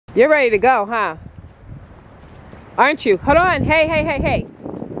You're ready to go, huh? Aren't you? Hold on. Hey, hey, hey, hey.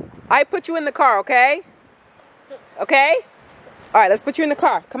 I put you in the car, okay? Okay? All right, let's put you in the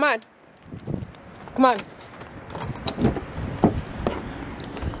car. Come on. Come on.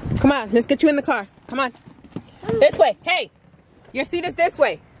 Come on, let's get you in the car. Come on. This way. Hey, your seat is this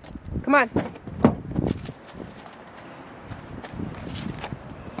way. Come on.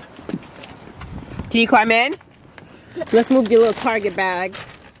 Can you climb in? Let's move your little Target bag.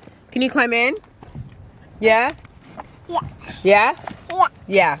 Can you climb in? Yeah? Yeah. Yeah? Yeah.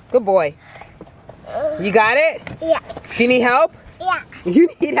 Yeah, good boy. You got it? Yeah. Do you need help? Yeah. You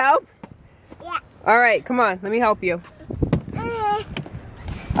need help? Yeah. All right, come on, let me help you.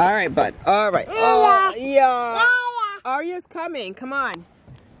 All right, bud. All right. Oh, yeah. Arya's coming. Come on.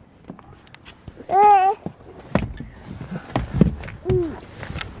 All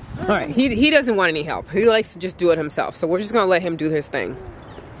right. He doesn't want any help. He likes to just do it himself. So we're just gonna let him do his thing.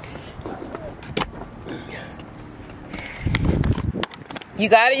 You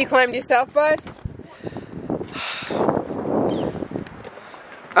got it? You climbed yourself, bud?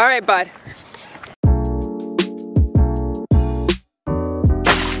 All right, bud.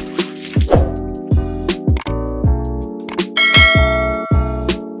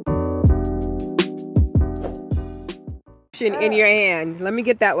 In your hand. Let me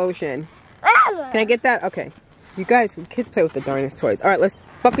get that lotion. Can I get that? Okay. You guys, kids play with the darnest toys. All right, let's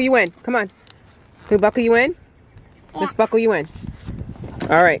buckle you in. Come on. Can we buckle you in? Let's buckle you in.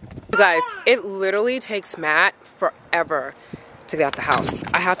 All right. You guys, it literally takes Matt forever to get out the house.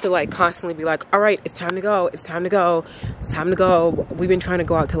 I have to like constantly be like, all right, it's time to go. It's time to go. It's time to go. We've been trying to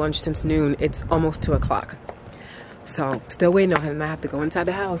go out to lunch since noon. It's almost 2 o'clock. So still waiting on him. I have to go inside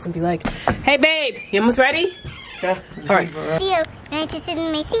the house and be like, hey babe, you almost ready? Yeah. All right. And I just sit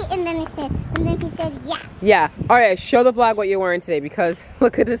in my seat, and then he said, yeah. Yeah. All right. Show the vlog what you're wearing today, because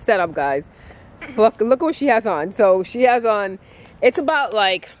look at this setup, guys. Look what she has on. So she has on. It's about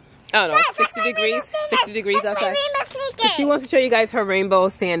like, I don't know, 60 degrees. 60 degrees outside. She wants to show you guys her rainbow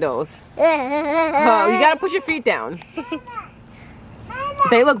sandals. Oh, you gotta put your feet down.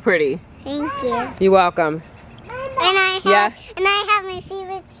 They look pretty. Thank you. You're welcome. And I have my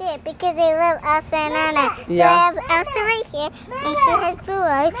favorite shirt because I love Elsa and Anna. So Yeah. I have Elsa right here, and she has blue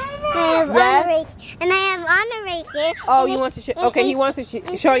eyes. And I have Anna right here, and I have Anna right here. Oh, you want to? Okay, he wants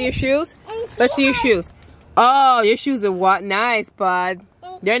to show your shoes. Let's see your shoes. Oh, your shoes are what? Nice, bud.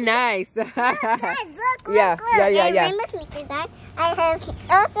 They're nice. Look, Yeah. I have rainbow sneakers on. I have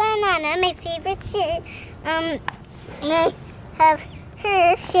Elsa and Anna, my favorite shirt. And I have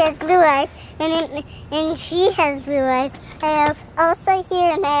her. She has blue eyes, and she has blue eyes. I have Elsa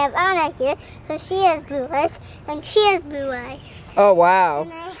here, and I have Anna here. So she has blue eyes, and she has blue eyes. Oh wow.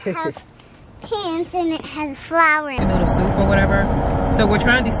 And I have pants, and it has flowers. Noodle soup or whatever. So we're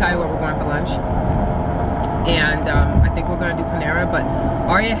trying to decide where we're going for lunch. And I think we're gonna do Panera, but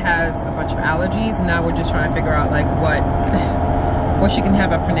Arya has a bunch of allergies, and now we're just trying to figure out like what she can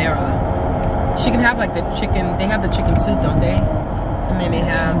have at Panera. She can have like the chicken. They have the chicken soup, don't they? And then they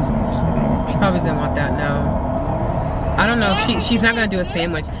have. She probably doesn't want that now. I don't know. She's not gonna do a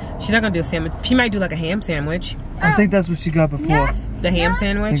sandwich. She's not gonna do a sandwich. She might do like a ham sandwich. I think that's what she got before. The ham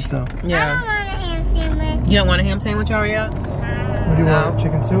sandwich. I think so. Yeah. I don't want a ham sandwich. You don't want a ham sandwich, Arya? What do you No. want?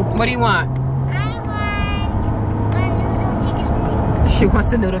 Chicken soup? What do you want? I want a noodle chicken soup. She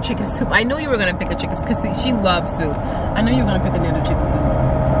wants a noodle chicken soup. I knew you were gonna pick a chicken soup because she loves soup. I knew you were gonna pick a noodle chicken soup.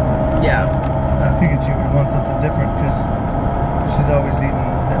 Yeah. I figured you would want something different because she's always eating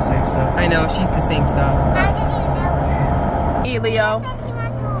that same stuff. I know, she's the same stuff. How did you know? Eat, Leo. He said he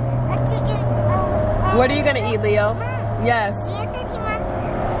wants a chicken. What are you gonna eat, Leo? Yes. He said he wants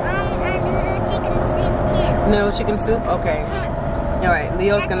a noodle chicken soup too. Noodle chicken soup? Okay. Alright,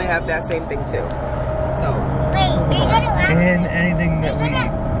 Leo's gonna have that same thing too. So. Wait, you're gonna And anything that we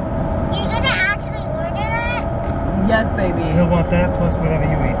eat. you're gonna actually order that? Yes, baby. He'll want that plus whatever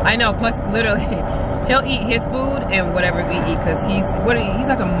you eat. I know, plus literally, he'll eat his food and whatever we eat because he's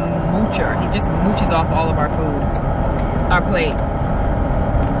like a moocher. He just mooches off all of our food. Our plate.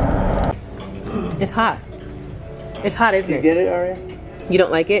 It's hot. It's hot, isn't You it? get it, Arya? You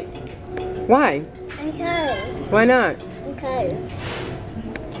don't like it? Why? Because Why not?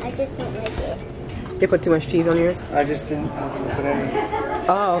 I just don't like it. They put too much cheese on yours? I just didn't want to put any.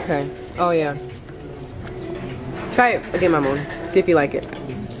 Oh, okay. Oh, yeah. Try it again, Mamon. See if you like it.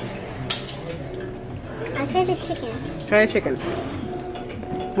 I tried the chicken. Try the chicken.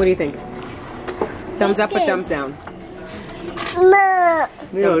 What do you think? Thumbs up or thumbs down? No.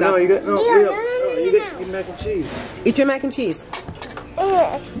 Leo, Thumbs no, up. you got no. Leo, Leo, no, you get mac and cheese. Eat your mac and cheese.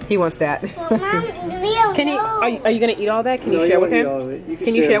 He wants that. Well, Mom, Leo, Can he? no. Are you gonna eat all that? Can you share with him?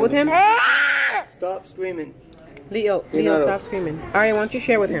 Can you share with him? Stop screaming. Leo, stop screaming. All right, why don't you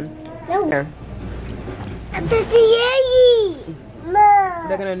share with him? No. There.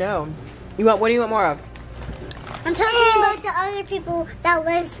 They're gonna know. You want? What do you want more of? I'm talking about the other people that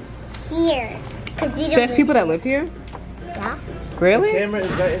lives here. Cause we don't There's people that live here. Yeah. Really? The camera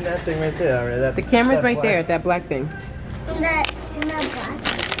is right in that thing right there. Already. The camera's right there, that black thing. In the box.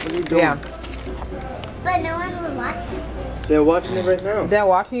 What are you doing? Yeah. But no one will watch this. They're watching it right now. They're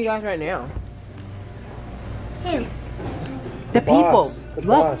watching you guys right now. Who? The people. Boss. The Look.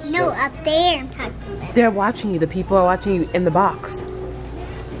 boss. No, up there I'm talking about. They're watching you. The people are watching you in the box.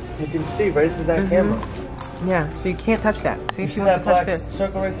 You can see right through that camera. Yeah, so you can't touch that. See You if see she that wants to touch black this.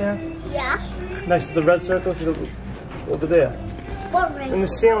 circle right there? Yeah. Next to the red circle, to the, over there. What right? In the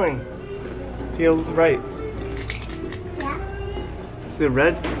ceiling. To your right. Yeah. See the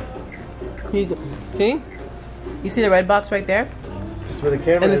red? See? You see the red box right there? Where the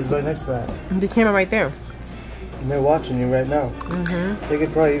camera And is right next to that. The camera right there. And they're watching you right now. They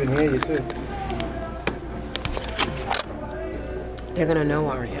could probably even hear you too. They're gonna know,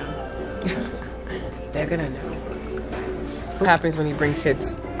 Aria. They're gonna know. What happens when you bring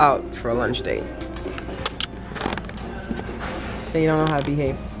kids out for a lunch date? They don't know how to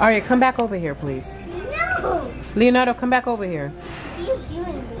behave. Aria, come back over here, please. No. Leonardo, come back over here. What are you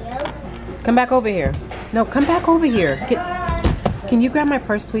doing, Leo? Come back over here. No, come back over here. Can you grab my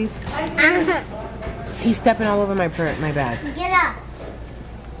purse, please? He's stepping all over my bag. Get up.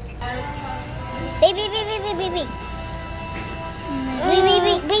 Baby, baby, baby, baby.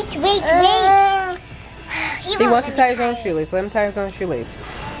 Wait. He wants to tie his own shoelace. Let him tie his own shoelace.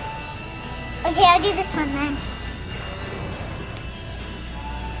 Okay, I'll do this one then.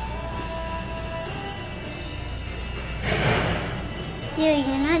 You're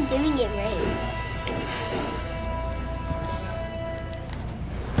not doing it right.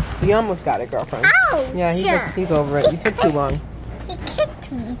 You almost got it, girlfriend. Ouch! Yeah, he's over it. You took too long. He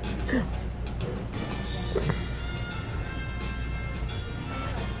kicked me.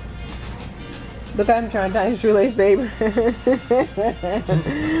 Look at him trying to tie his shoelace, babe.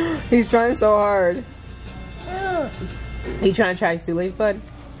 He's trying so hard. You trying to tie his shoelace, bud?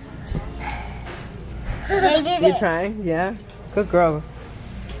 I did You it. trying? Yeah. Good girl.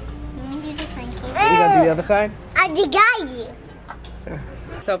 Let me do this one, Kate. You gonna do the other side? I did guide you.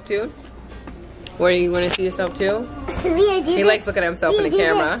 Yourself too? Where you want to see yourself too? Leah, do He this. likes looking at himself in the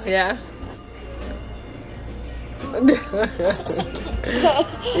Leah, do camera. this.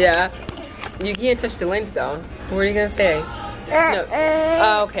 Yeah. Yeah. You can't touch the lens though. What are you gonna say? No.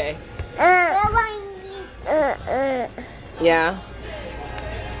 Oh, okay. Yeah.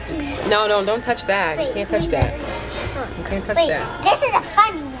 No, don't touch that. You can't touch that. You can't touch Wait, that. this is a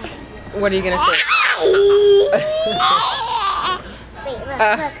funny one. What are you gonna say? Wait, look.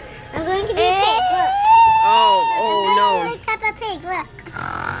 I'm going to be a pig, look. Oh I'm no. like Peppa Pig, look.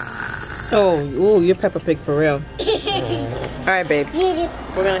 Oh, you're Peppa Pig for real. All right, babe. We're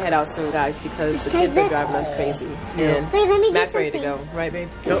gonna head out soon, guys, because the kids are driving us crazy. And Wait, let me do Matt's ready to something. go, right, babe?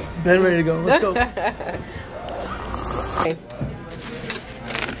 Yep, Ben ready to go. Let's go. Okay.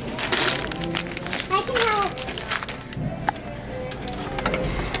 I can help.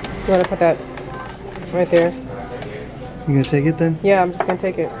 You wanna put that right there? You gonna take it then? Yeah, I'm just gonna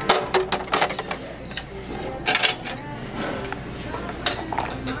take it.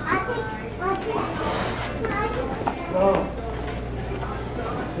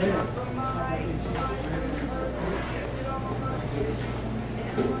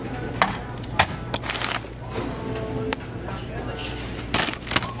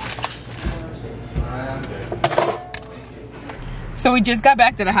 So we just got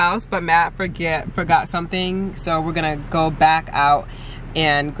back to the house, but Matt forgot something. So we're gonna go back out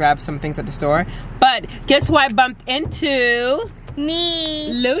and grab some things at the store. But guess who I bumped into?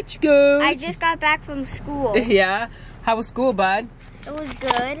 Me. Luchku. I just got back from school. Yeah. How was school, bud? It was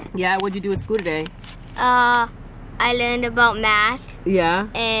good. Yeah. What'd you do at school today? I learned about math Yeah.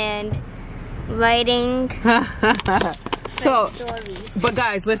 and writing So, stories. but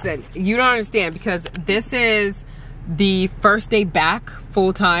guys, listen. You don't understand because this is the first day back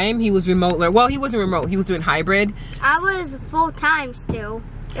full time. He was remote. Well, he wasn't remote. He was doing hybrid. I was full time still.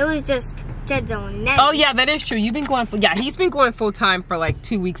 It was just Jet Zone. Oh yeah, that is true. You've been going. Yeah, he's been going full time for like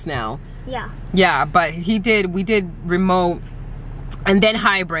 2 weeks now. Yeah. Yeah, but we did remote and then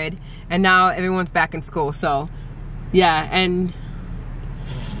hybrid, and now everyone's back in school. So, yeah. And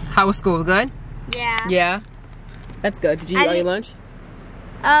how was school? Good? Yeah. Yeah. That's good. Did you eat all your lunch?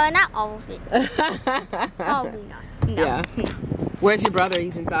 Not all of it. Probably not. No. Yeah. Where's your brother?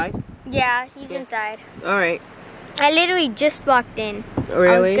 He's inside? Yeah, he's inside. Alright. I literally just walked in. Really?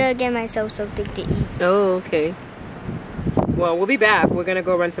 I was gonna get myself something to eat. Oh, okay. Well, we'll be back. We're gonna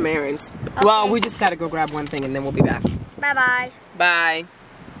go run some errands. Okay. Well, we just gotta go grab one thing and then we'll be back. Bye-bye. Bye.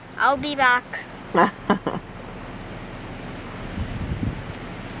 I'll be back. I'm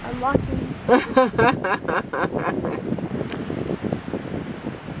walking.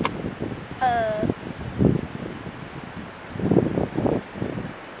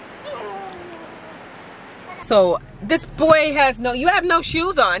 So this boy has you have no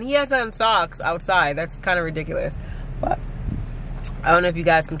shoes on. He has on socks outside. That's kind of ridiculous. But I don't know if you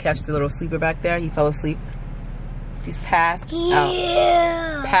guys can catch the little sleeper back there. He fell asleep. He's passed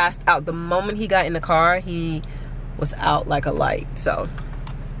out. Passed out. The moment he got in the car, he was out like a light. So,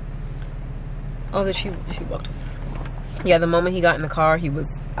 oh, did she walked. Yeah, the moment he got in the car, he was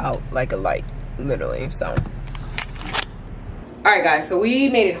out like a light, literally. So. Alright guys, so we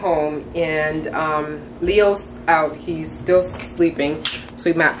made it home and Leo's out. He's still sleeping,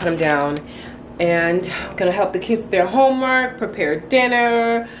 so we might put him down and gonna help the kids with their homework, prepare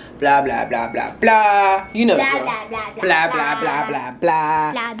dinner, blah blah blah blah blah. You know the drill. Blah blah blah blah blah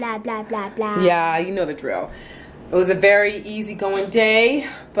blah. Blah blah blah blah blah. Yeah, you know the drill. It was a very easygoing day,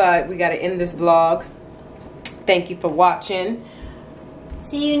 but we gotta end this vlog. Thank you for watching.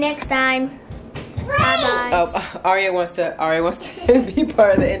 See you next time. Bye-bye. Oh, Aria wants to be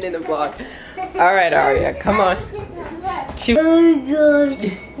part of the end of the vlog. All right, Aria, come on. Hey guys,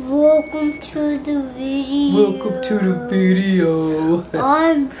 welcome to the video. Welcome to the video.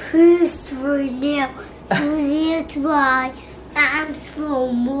 I'm pissed right now, so that's why I'm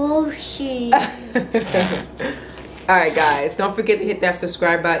slow motion. All right, guys, don't forget to hit that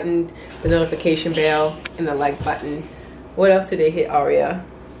subscribe button, the notification bell, and the like button. What else did they hit, Aria?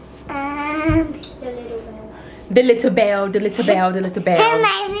 The little bell. The little bell, the little bell. Hit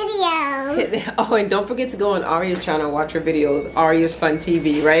my video. Oh, and don't forget to go on Aria's channel and watch her videos. Aria's Fun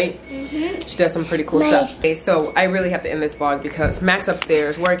TV, right? She does some pretty cool stuff. Okay, so I really have to end this vlog because Mac's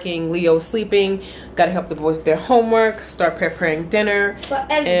upstairs working, Leo's sleeping. Gotta help the boys with their homework, start preparing dinner,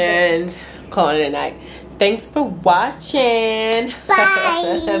 and calling it a night. Thanks for watching.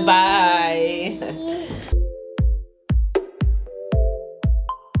 Bye. Bye.